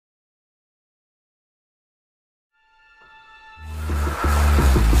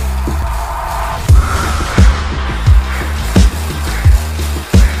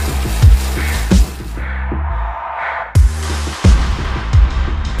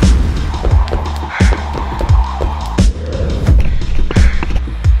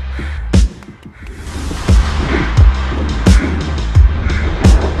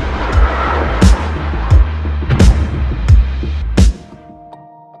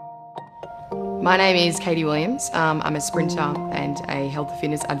My name is Katie Williams. I'm a sprinter and a health and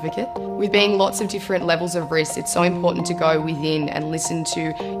fitness advocate. With being lots of different levels of risk, it's so important to go within and listen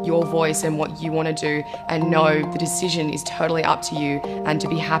to your voice and what you want to do and know the decision is totally up to you and to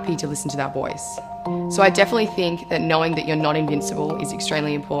be happy to listen to that voice. So I definitely think that knowing that you're not invincible is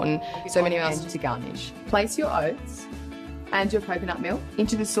extremely important. So many of us to garnish. Place your oats and your coconut milk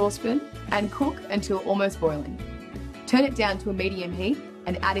into the saucepan and cook until almost boiling. Turn it down to a medium heat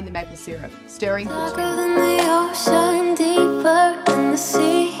and add in the maple syrup, stirring for 2 minutes. Than the ocean, deeper than the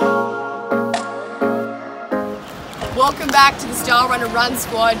sea. Welcome back to the Style Runner Run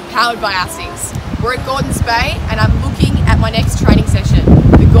Squad, powered by Asics. We're at Gordons Bay and I'm looking at my next training session,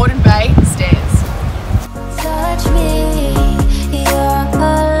 the Gordon Bay Stairs. Touch me, you're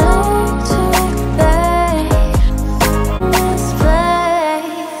electric, babe. This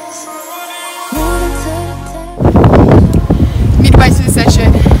place, moving to the Midway through the session,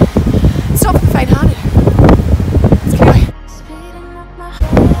 it's not for the faint-hearted. Let's go. speeding up my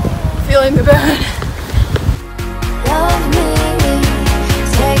heart. Feeling the burn. Love me,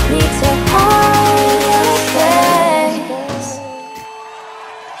 take me to higher space.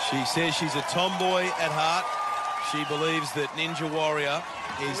 She says she's a tomboy at heart. She believes that Ninja Warrior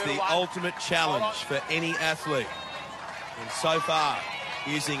is the ultimate challenge for any athlete. And so far,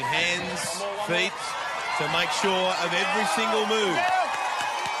 using hands, feet, to make sure of every single move.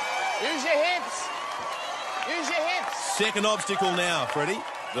 Use your hips. Use your hips. Second obstacle now, Freddie.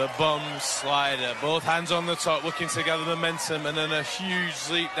 The bum slider, both hands on the top, looking to gather momentum, and then a huge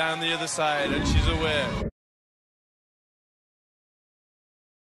leap down the other side, and she's aware.